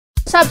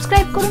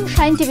Subscribe করুন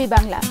shine TV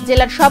Bangla.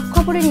 জেলার সব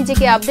খবরে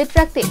নিজেকে আপডেট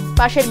রাখতে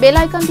পাশের বেল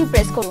আইকনটি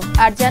প্রেস করুন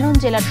আর জানুন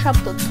জেলার সব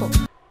তথ্য।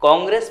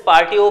 কংগ্রেস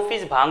পার্টি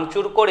অফিস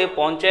ভাঙচুর করে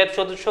পঞ্চায়েত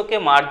সদস্যকে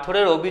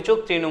মারধরের অভিযোগ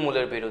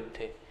তৃণমূলের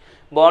বিরুদ্ধে।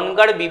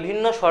 বনগাঁর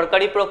বিভিন্ন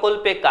সরকারি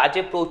প্রকল্পে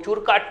কাজে প্রচুর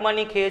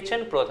কাটমানি খেয়েছেন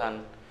প্রধান।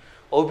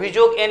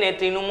 অভিযোগ এনে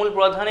তৃণমূল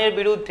প্রধানের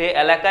বিরুদ্ধে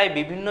এলাকায়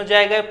বিভিন্ন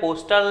জায়গায়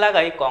পোস্টার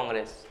লাগায়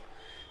কংগ্রেস।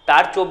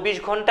 তার 24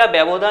 ঘন্টা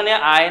ব্যবধানে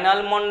আয়নাল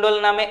মণ্ডল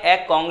নামে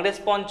এক কংগ্রেস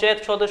পঞ্চায়েত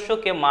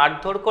সদস্যকে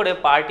মারধর করে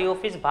পার্টি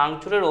অফিস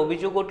ভাঙচুরের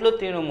অভিযোগ উঠল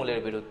তৃণমূলের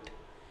বিরুদ্ধে।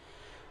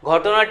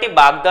 ঘটনাটি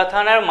বাগদা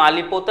থানার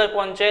মালিপোতা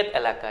পঞ্চায়েত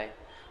এলাকায়।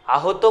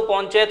 আহত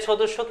পঞ্চায়েত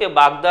সদস্যকে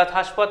বাগদা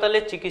হাসপাতালে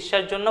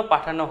চিকিৎসার জন্য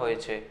পাঠানো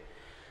হয়েছে।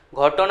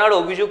 ঘটনার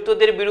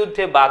অভিযুক্তদের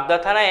বিরুদ্ধে বাগদা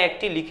থানায়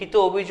একটি লিখিত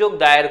অভিযোগ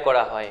দায়ের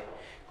করা হয়।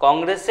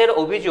 কংগ্রেসের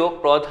অভিযোগ,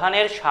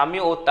 প্রধানের স্বামী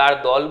ও তার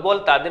দলবল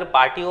তাদের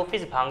পার্টি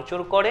অফিস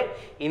ভাঙচুর করে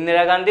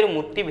ইন্দিরা গান্ধীর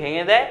মূর্তি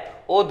ভেঙে দেয়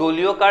ও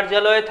দলীয়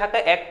কার্যালয়ে থাকা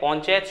এক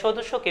পঞ্চায়েত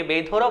সদস্যকে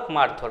বেধড়ক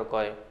মারধর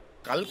করে।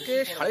 কালকে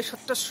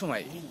 7:30টার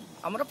সময়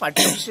আমরা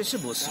পার্টি অফিসে এসে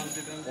বসি,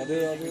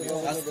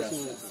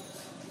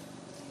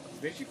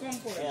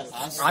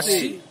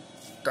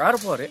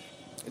 তারপরে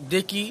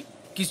দেখি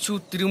কিছু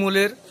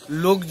তৃণমূলের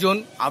লোকজন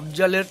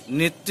আফজালের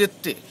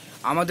নেতৃত্বে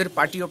আমাদের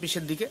পার্টি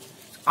অফিসের দিকে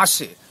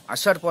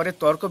আসার পরে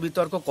তর্ক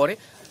বিতর্ক করে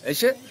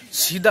এসে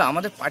সিধা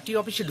আমাদের পার্টি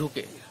অফিসে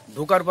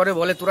ঢোকার পরে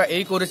বলে, তোরা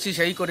এই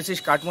করেছিস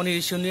কাটমানির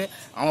ইস্যু নিয়ে,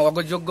 আমার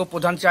অযোগ্য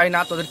প্রধান চাই না,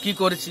 তোদের কি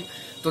করেছি,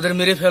 তোদের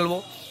মেরে ফেলবো,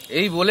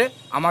 এই বলে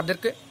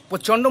আমাদেরকে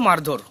প্রচণ্ড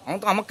মারধর।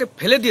 আমাকে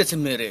ফেলে দিয়েছে,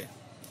 মেরে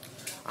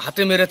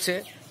হাতে মেরেছে,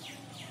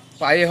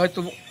 পায়ে হয়তো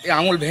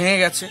আঙুল ভেঙে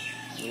গেছে,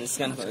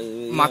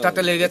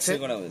 মাথাতে লেগেছে।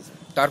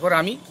 তারপর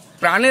আমি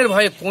প্রাণের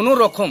ভয়ে কোনো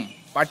রকম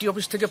পার্টি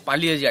অফিস থেকে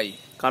পালিয়ে যাই।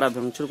 কারা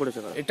ভাঙচুর করেছে?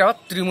 এটা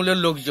তৃণমূলের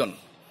লোকজন।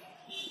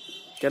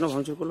 কেন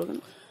ভাঙচুর করলো?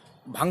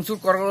 ভাঙচুর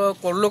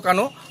করলো কেন?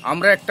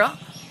 আমরা একটা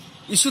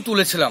ইস্যু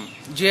তুলেছিলাম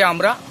যে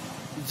আমরা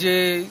যে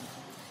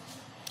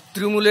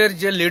তৃণমূলের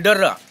যে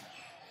লিডাররা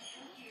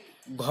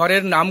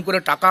ঘরের নাম করে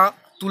টাকা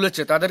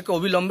তুলেছে তাদেরকে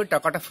অবিলম্বে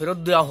টাকাটা ফেরত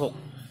দেওয়া হোক।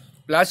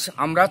 প্লাস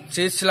আমরা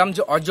চেয়েছিলাম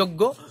যে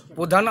অযোগ্য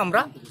প্রধান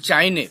আমরা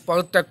চাইনে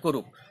পদত্যাগ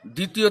করুক।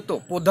 দ্বিতীয়ত,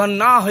 প্রধান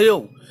না হয়েও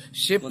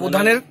সে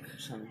প্রধানের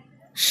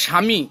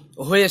স্বামী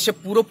হয়ে সে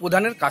পুরো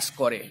প্রধানের কাজ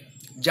করে,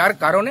 যার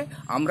কারণে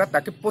আমরা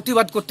তাকে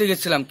প্রতিবাদ করতে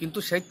গেছিলাম, কিন্তু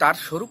সেই তার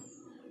স্বরূপ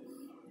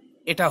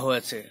এটা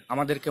হয়েছে,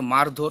 আমাদেরকে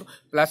মারধর,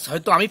 প্লাস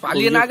হয়তো আমি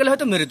পালিয়ে না গেলে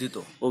হয়তো মেরে দিত।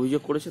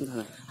 অভিযোগ করেছেন?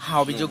 হ্যাঁ,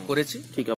 অভিযোগ করেছি। ঠিক